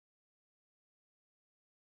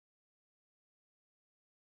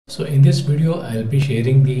So in this video, I'll be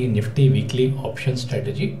sharing the Nifty weekly option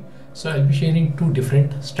strategy. So I'll be sharing two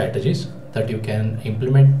different strategies that you can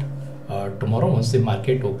implement tomorrow once the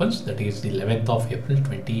market opens, that is the 11th of April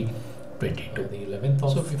 2022. The 11th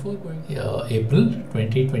of April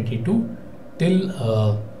 2022 till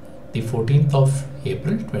the 14th of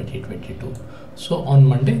April 2022. So on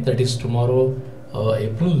Monday, that is tomorrow,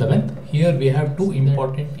 April 11th, here we have two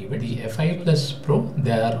important events. The FI Plus Pro,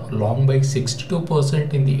 they are long by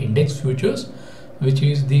 62% in the index futures, which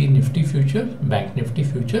is the Nifty future, Bank Nifty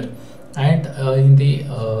future, and in the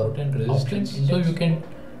resistance. So you can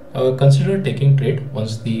consider taking trade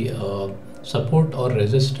once the support or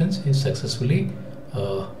resistance is successfully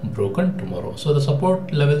broken tomorrow. So the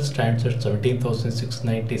support level stands at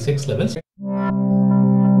 17,696 levels.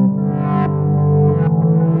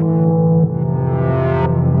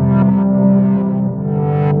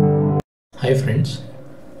 Hi friends,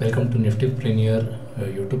 welcome to Niftypreneur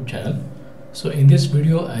YouTube channel. So in this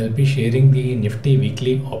video, I'll be sharing the Nifty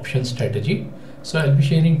weekly option strategy. So I'll be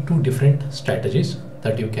sharing two different strategies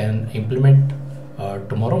that you can implement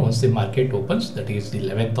tomorrow once the market opens, that is the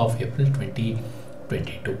 11th of April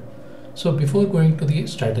 2022. So before going to the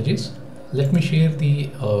strategies, let me share the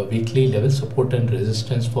weekly level support and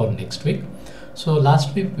resistance for next week. So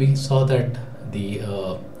last week we saw that the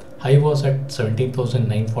high was at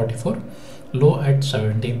 17,944, low at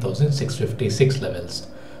 17,656 levels.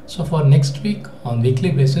 So for next week on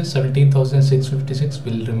weekly basis, 17,656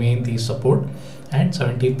 will remain the support and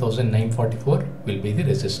 17,944 will be the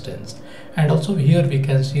resistance. And also here we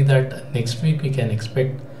can see that next week we can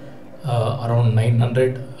expect around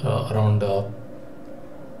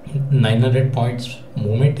 900 points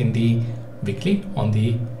movement in the weekly on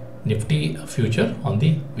the Nifty future on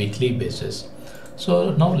the weekly basis.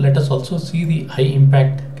 So now let us also see the high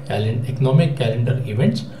impact economic calendar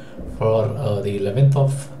events for the 11th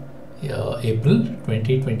of April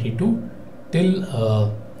 2022 till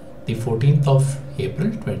the 14th of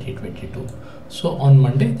April 2022. So on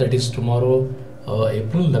Monday, that is tomorrow,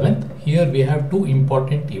 April 11th, here we have two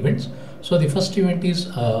important events. So the first event is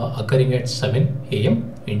occurring at 7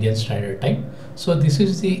 AM Indian Standard Time. So this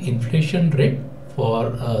is the inflation rate for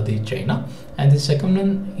the China, and the second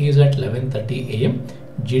one is at 11:30 AM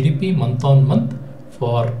GDP month on month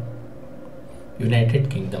for United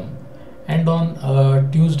Kingdom. And on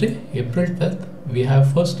Tuesday, April 12th, we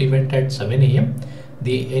have first event at 7 AM,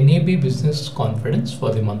 the NAB business confidence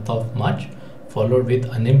for the month of March, followed with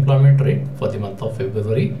unemployment rate for the month of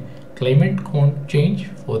February, climate change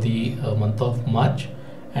for the month of March,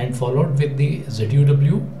 and followed with the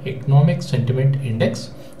ZUW economic sentiment index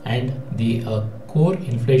and the core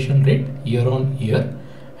inflation rate year on year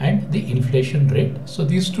and the inflation rate. So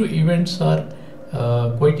these two events are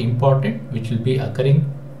quite important, which will be occurring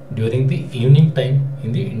during the evening time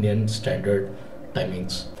in the Indian Standard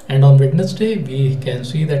timings. And on Wednesday, we can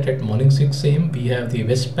see that at morning 6 AM we have the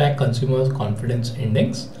Westpac Consumer Confidence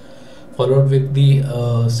Index, followed with the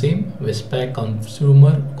same Westpac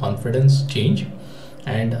Consumer Confidence Change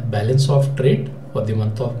and balance of trade for the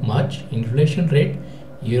month of March, inflation rate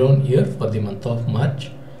year on year for the month of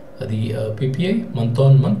March, the PPI month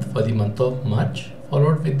on month for the month of March,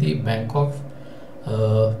 followed with the Bank of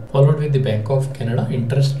Canada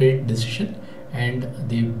interest rate decision and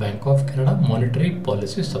the Bank of Canada monetary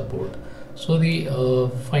policy support. So the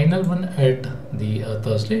final one at the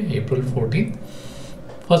Thursday, April 14th.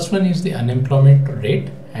 First one is the unemployment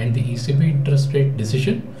rate and the ECB interest rate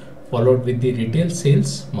decision, followed with the retail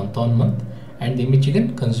sales month on month and the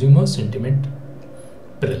Michigan consumer sentiment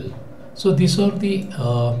prill. So these are the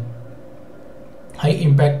high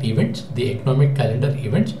impact events, the economic calendar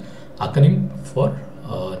events occurring for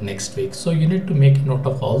next week. So you need to make a note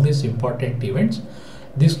of all these important events.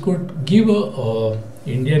 This could give a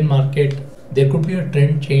Indian market, there could be a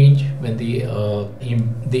trend change when the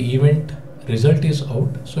event result is out.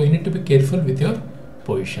 So you need to be careful with your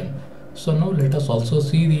position. So now let us also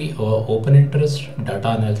see the open interest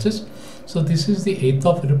data analysis. So this is the 8th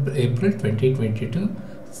of April 2022.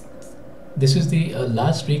 This is the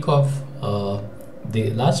last week of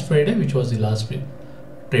the last Friday, which was the last week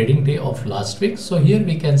trading day of last week. So here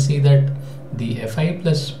we can see that the FI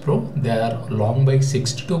Plus Pro, they are long by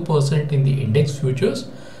 62% in the index futures,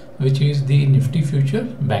 which is the Nifty future,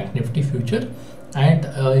 Bank Nifty future, and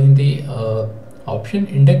in the option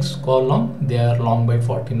index call long, they are long by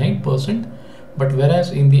 49%, but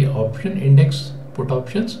whereas in the option index put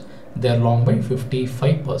options, they are long by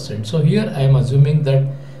 55%. So here I am assuming that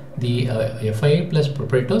the FI Plus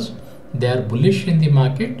proprietors, they are bullish in the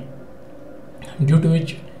market, due to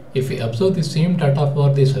which if we observe the same data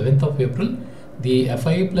for the 7th of April, the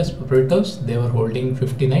FIA plus preparators, they were holding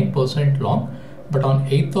 59% long, but on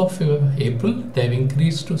 8th of April they have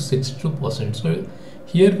increased to 62%. So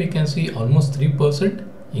here we can see almost 3%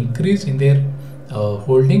 increase in their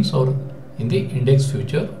holdings or in the index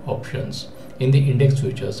future options, in the index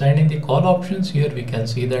futures. And in the call options, here we can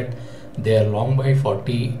see that they are long by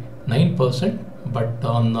 49%, but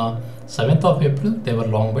on 7th of April they were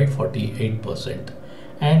long by 48%.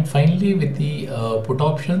 And finally with the put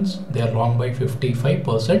options, they are long by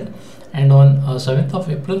 55%, and on 7th of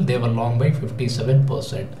April they were long by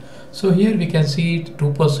 57%. So here we can see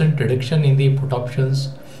 2% reduction in the put options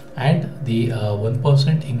and the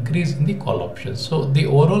 1% increase in the call options. So the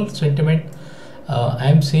overall sentiment, I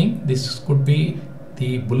am saying this could be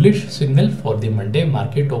the bullish signal for the Monday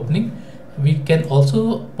market opening. We can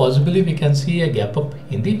also possibly we can see a gap up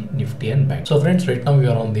in the Nifty and Bank. So friends, right now we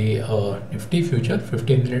are on the Nifty future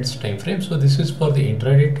 15 minutes time frame. So this is for the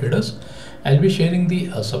intraday traders. I'll be sharing the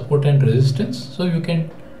support and resistance, so you can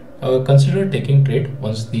consider taking trade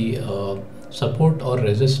once the support or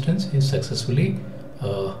resistance is successfully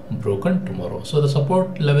broken tomorrow. So the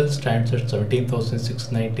support level stands at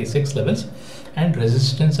 17,696 levels and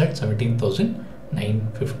resistance at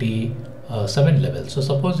 17,957 levels. So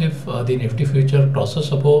suppose if the Nifty future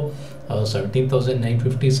crosses above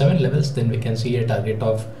 17,957 levels, then we can see a target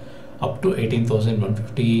of up to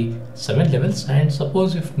 18,157 levels. And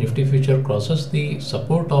suppose if Nifty future crosses the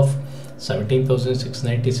support of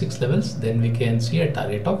 17,696 levels, then we can see a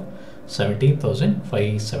target of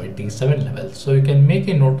 17,577 levels. So you can make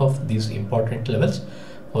a note of these important levels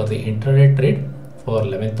for the intraday trade for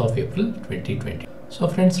 11th of April 2020. So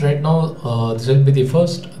friends, right now this will be the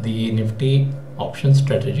Nifty option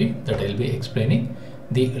strategy that I'll be explaining.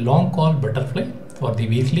 The long call butterfly for the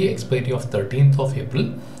weekly expiry of 13th of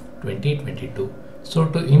April 2022. So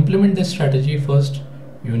to implement this strategy, first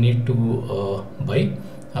you need to buy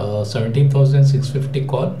 17,650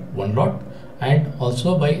 call one lot, and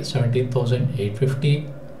also buy 17,850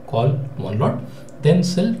 call one lot, then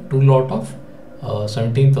sell two lot of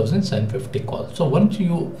 17,750 call. So once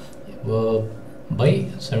you buy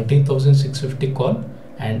 17,650 call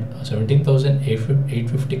and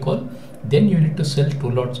 17,850 call, then you need to sell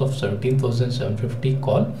two lots of 17,750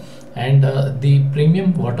 call, and the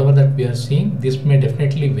premium whatever that we are seeing, this may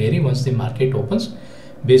definitely vary once the market opens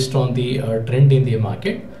based on the trend in the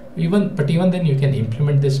market. But even then you can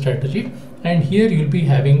implement this strategy, and here you'll be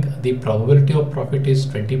having the probability of profit is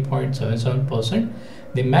 20.77%.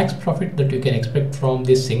 The max profit that you can expect from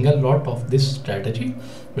this single lot of this strategy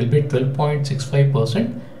will be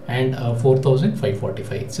 12.65% and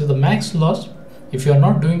 4,545. So the max loss, if you are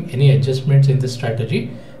not doing any adjustments in this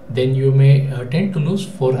strategy, then you may tend to lose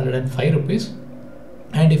 405 rupees.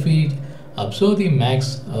 And if we observe the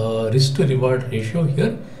max risk to reward ratio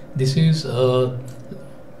here, this is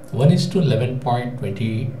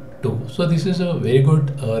 1:11.22. So this is a very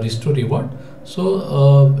good risk to reward. So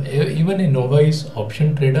even a novice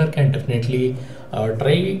option trader can definitely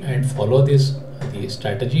try and follow the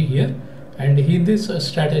strategy here. And in this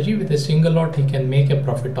strategy, with a single lot, he can make a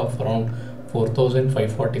profit of around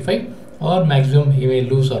 4,545, or maximum he may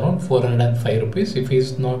lose around 405 rupees if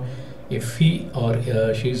he or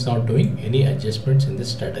she is not doing any adjustments in this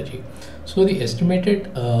strategy. So the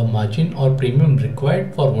estimated margin or premium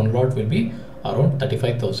required for one lot will be around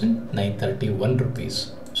 35,931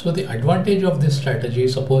 rupees. So the advantage of this strategy,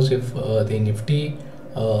 suppose if the Nifty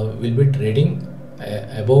will be trading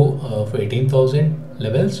above 18,000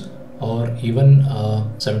 levels or even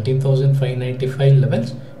 17,595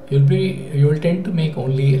 levels, you will tend to make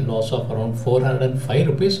only a loss of around 405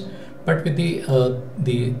 rupees. But with the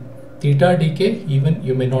theta decay, even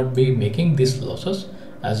you may not be making these losses,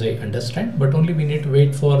 as I understand, but only we need to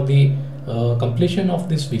wait for the completion of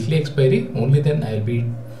this weekly expiry. Only then I will be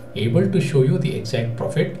able to show you the exact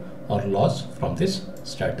profit or loss from this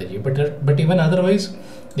strategy. But even otherwise,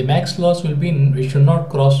 the max loss will be, we should not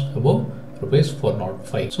cross above rupees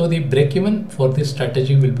 405. So the break even for this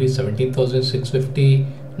strategy will be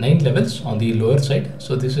 17,659 levels on the lower side.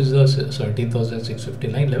 So this is the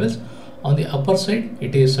 17,659 levels. On the upper side,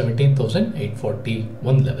 it is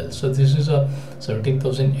 17,841 levels. So this is a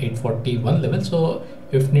 17,841 level. So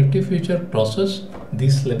if Nifty future crosses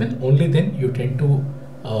this level, only then you tend to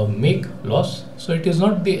make loss. So it is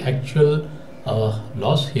not the actual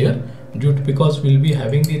loss here, because we'll be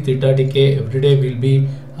having the theta decay every day. We'll be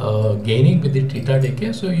gaining with the theta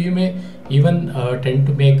decay. So you may even tend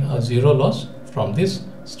to make a zero loss from this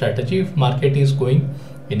strategy if market is going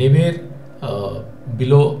anywhere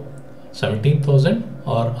below 17,000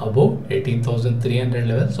 or above 18,300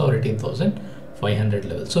 levels or 18,500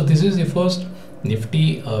 levels. So this is the first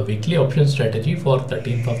Nifty weekly option strategy for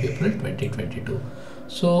 13th of April 2022.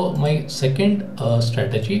 So my second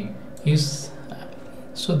strategy is,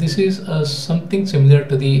 so this is something similar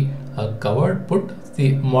to the covered put,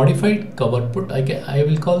 the modified covered put. I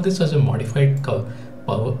will call this as a modified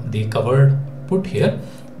the covered put here,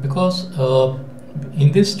 because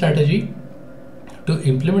in this strategy, to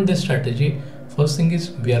implement this strategy, first thing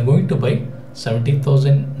is we are going to buy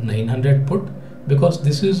 17,900 put, because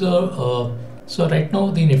this is a so right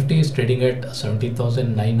now the Nifty is trading at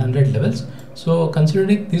 17,900 levels. So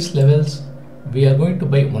considering these levels, we are going to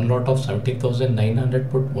buy one lot of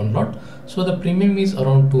 17,900 put, one lot. So the premium is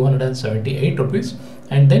around 278 rupees,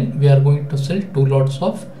 and then we are going to sell two lots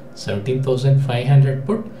of 17,500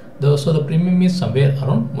 put. So the premium is somewhere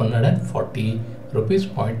around 140 rupees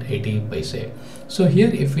 0.80 paise. So here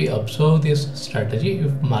if we observe this strategy,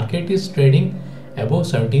 if market is trading above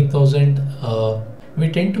 17,000, we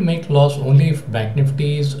tend to make loss only if Bank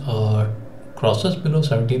Nifty is crosses below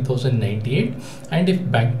 17,098, and if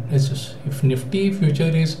Nifty future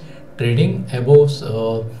is trading above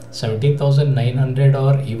 17,900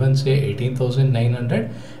 or even say 18,900,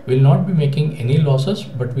 will not be making any losses,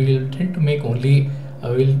 but we will tend to make only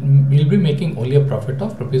we'll be making only a profit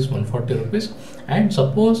of rupees 140 rupees. And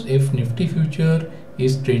suppose if Nifty future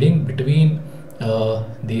is trading between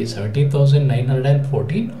the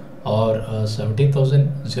 17,914 or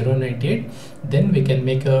 17,098, then we can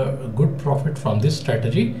make a good profit from this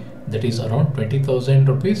strategy, that is around 20,000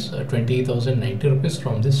 rupees, 20,090 rupees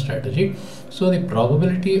from this strategy. So the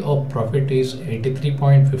probability of profit is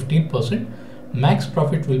 83.15%. Max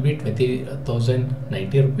profit will be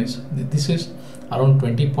 20,090 rupees. This is around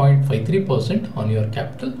 20.53% on your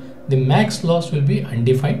capital. The max loss will be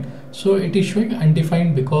undefined. So it is showing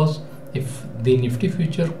undefined because if the Nifty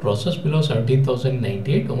future crosses below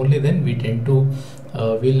 17,098, only then we tend to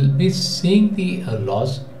will be seeing the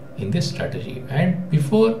loss in this strategy. And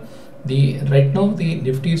before right now the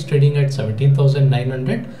Nifty is trading at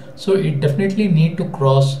 17,900, so it definitely need to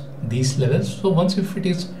cross these levels. So once if it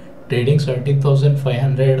is trading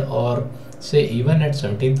 17,500 or say even at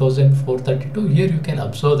 17,432, here you can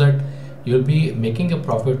observe that you'll be making a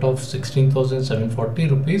profit of 16,740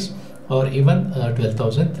 rupees or even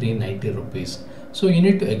 12,390 rupees. So you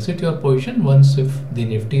need to exit your position once if the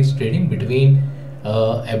Nifty is trading between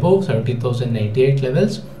above 17,098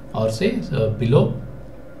 levels or say below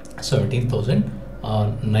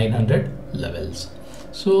 17,900 levels.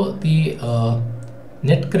 So the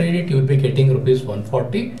net credit you will be getting rupees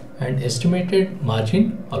 140, and estimated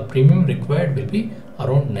margin or premium required will be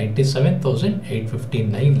around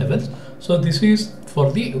 97,859 levels. So this is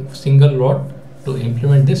for the single lot to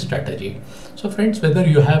implement this strategy. So friends, whether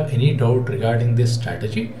you have any doubt regarding this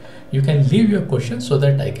strategy, you can leave your questions so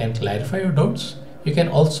that I can clarify your doubts. You can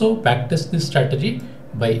also backtest this strategy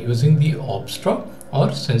by using the Opstra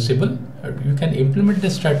or Sensible. You can implement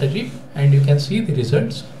this strategy and you can see the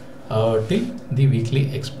results till the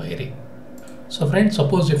weekly expiry. So friends,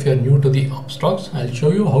 suppose if you are new to the Opstocks, I'll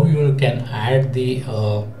show you how you can add the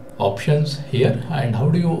options here, and how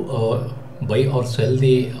do you buy or sell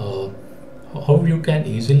the how you can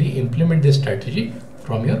easily implement this strategy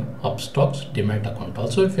from your Upstocks Demat account.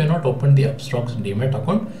 Also, if you are not opened the Upstocks Demat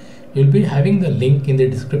account, you'll be having the link in the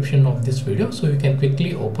description of this video, so you can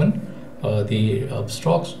quickly open the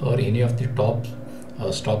Upstocks or any of the top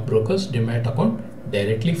stockbrokers Demat account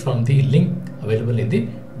directly from the link available in the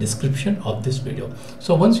description of this video.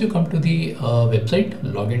 So once you come to the website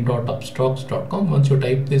login.upstocks.com, once you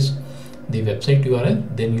type this the website URL,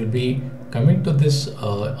 then you'll be coming to this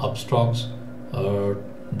Upstocks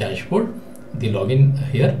dashboard, the login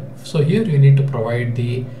here. So here you need to provide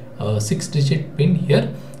the 6-digit PIN here.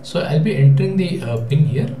 So I'll be entering the PIN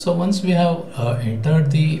here. So once we have entered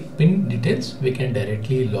the PIN details, we can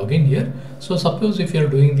directly log in here. So suppose if you are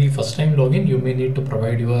doing the first time login, you may need to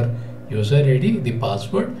provide your user ID, the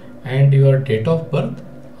password and your date of birth.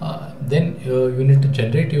 Then you need to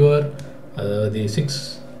generate your the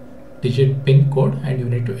 6-digit PIN code and you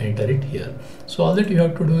need to enter it here. So all that you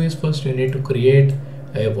have to do is first you need to create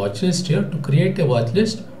a watch list here. To create a watch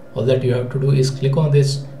list, all that you have to do is click on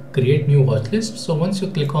this create new watch list. So once you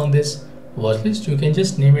click on this watch list, you can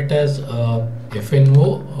just name it as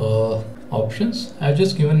FNO options. I've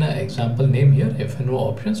just given an example name here, FNO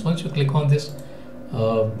options. Once you click on this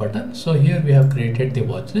button, so here we have created the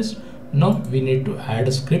watch list. Now we need to add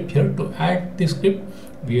a script here. To add the script,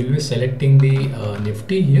 we will be selecting the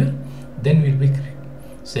Nifty here, then we'll be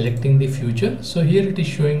selecting the future. So here it is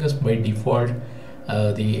showing us by default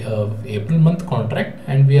the April month contract,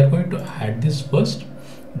 and we are going to add this first.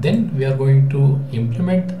 Then we are going to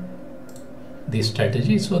implement the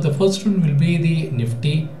strategy. So the first one will be the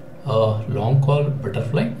Nifty long call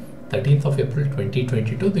butterfly, 13th of April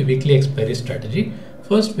 2022, the weekly expiry strategy.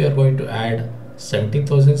 First we are going to add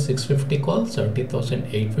 17,650 call,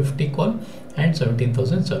 17,850 call and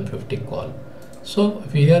 17,750 call. So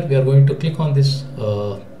here we are going to click on this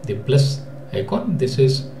the plus icon. This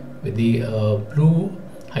is with the blue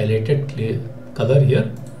highlighted color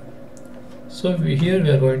here. So here we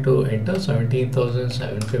are going to enter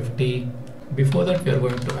 17,750. Before that we are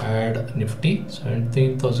going to add Nifty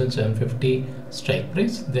 17,750 strike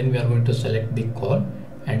price. Then we are going to select the call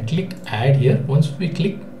and click add here. Once we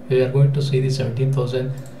click, we are going to see the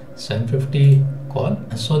 17,750 call.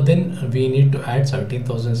 So then we need to add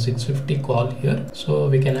 17,650 call here. So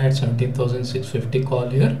we can add 17,650 call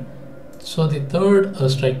here. So the third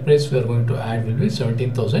strike price we are going to add will be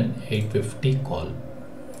 17,850 call.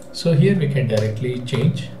 So here we can directly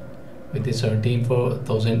change with the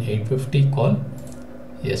 17,850 call.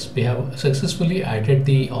 Yes, we have successfully added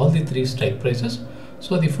all the three strike prices.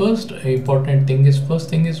 So the first important thing is,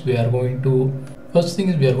 we are going to buy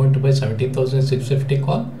 17,650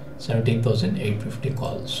 call, 17,850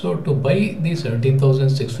 call. So to buy the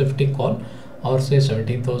 17,650 call, or say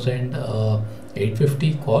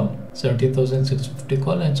 17,850 call, 17,650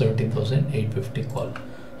 call and 17,850 call.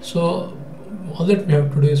 So all that we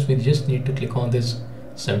have to do is we just need to click on this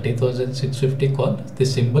 17,650 call,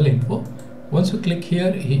 this symbol info. Once you click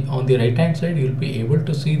here on the right hand side, you will be able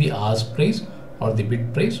to see the ask price or the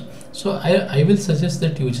bid price. So I will suggest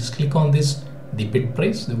that you just click on this, the bid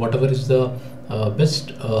price, whatever is the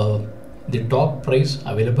best, the top price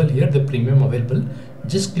available here, the premium available.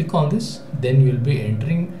 Just click on this, then you will be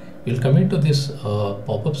entering, you'll come into this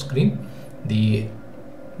pop-up screen, the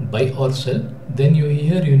buy or sell. Then you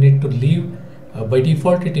need to leave. By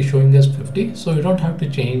default it is showing us 50, so you don't have to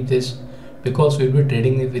change this because we'll be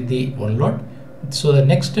trading it with the one lot. So the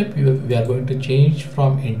next step, we are going to change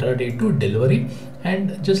from intraday to delivery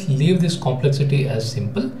and just leave this complexity as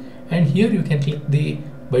simple. And here you can click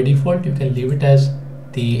by default you can leave it as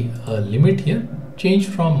the limit here. Change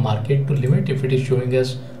from market to limit. If it is showing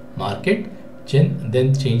as market,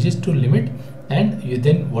 then changes to limit, and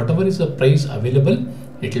then whatever is the price available,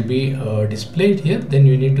 it will be displayed here. Then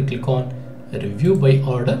you need to click on review by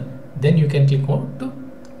order. Then you can click on to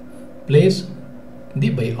place the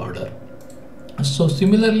buy order. So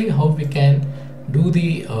similarly, how we can do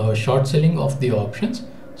the short selling of the options.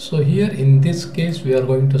 So here in this case we are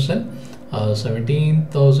going to sell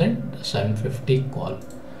 17,750 call.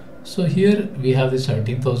 So here we have the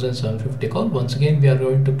 17,750 call. Once again we are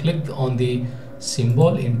going to click on the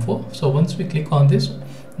symbol info. So once we click on this,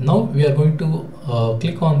 now we are going to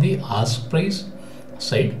click on the ask price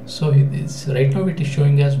side. So it's right now it is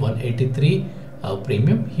showing as 183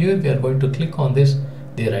 premium. Here we are going to click on this,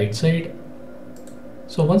 the right side.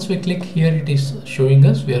 So once we click here, it is showing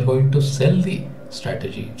us we are going to sell the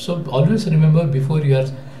strategy. So always remember, before you are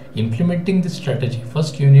implementing the strategy,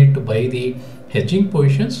 first you need to buy the hedging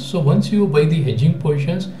positions. So once you buy the hedging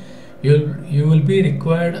positions, you will be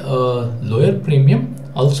required a lower premium.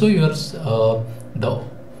 Also you'll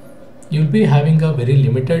be having a very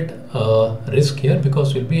limited risk here,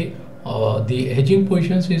 because you'll be the hedging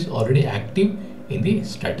positions is already active in the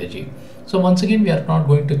strategy. So once again, we are not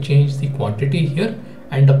going to change the quantity here,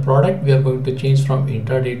 and the product we are going to change from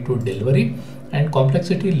intraday to delivery, and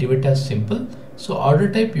complexity leave it as simple. So order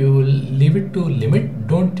type you will leave it to limit.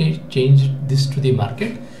 Don't change this to the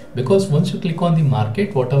market, because once you click on the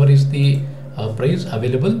market, whatever is the price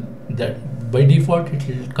available, that by default it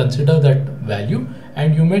will consider that value,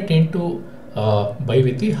 and you may tend to buy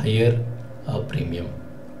with the higher premium.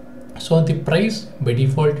 So the price by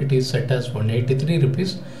default it is set as 183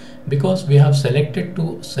 rupees, because we have selected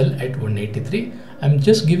to sell at 183. I'm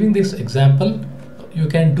just giving this example. You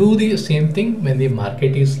can do the same thing when the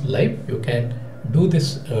market is live. You can do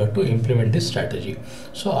this to implement this strategy.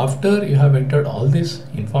 So after you have entered all this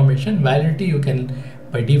information, validity you can,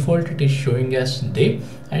 by default it is showing as day,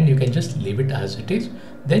 and you can just leave it as it is.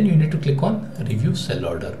 Then you need to click on review sell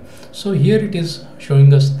order. So here it is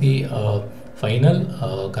showing us the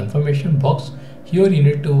final confirmation box. Here you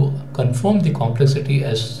need to confirm the complexity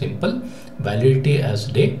as simple, validity as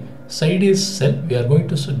day, side is sell. We are going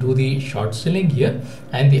to do the short selling here,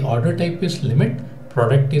 and the order type is limit,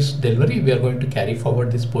 product is delivery. We are going to carry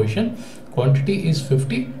forward this position. Quantity is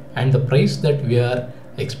 50, and the price that we are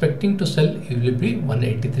expecting to sell it will be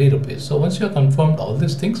 183 rupees. So once you have confirmed all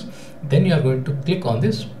these things, then you are going to click on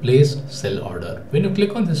this place sell order. When you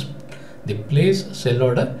click on this, the place sell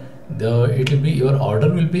order, it will be, your order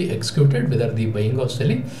will be executed, whether the buying or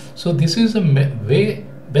selling. So this is a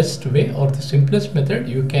best way or the simplest method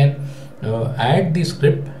you can add the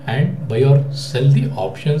script and buy or sell the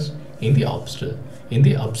options in the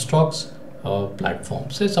Upstocks platform.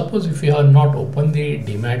 Say suppose if you have not opened the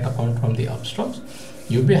Demat account from the Upstocks,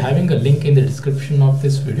 you'll be having a link in the description of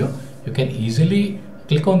this video. You can easily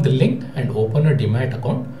click on the link and open a Demat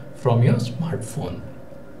account from your smartphone.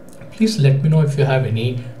 Please let me know if you have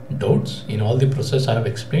any doubts in all the process I have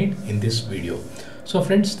explained in this video. So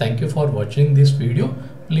friends, thank you for watching this video.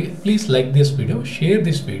 Please like this video, share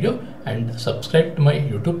this video, and subscribe to my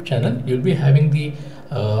YouTube channel. You'll be having the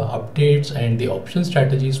updates and the option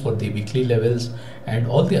strategies for the weekly levels and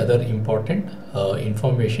all the other important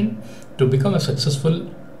information to become a successful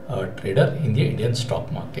trader in the Indian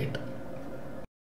stock market.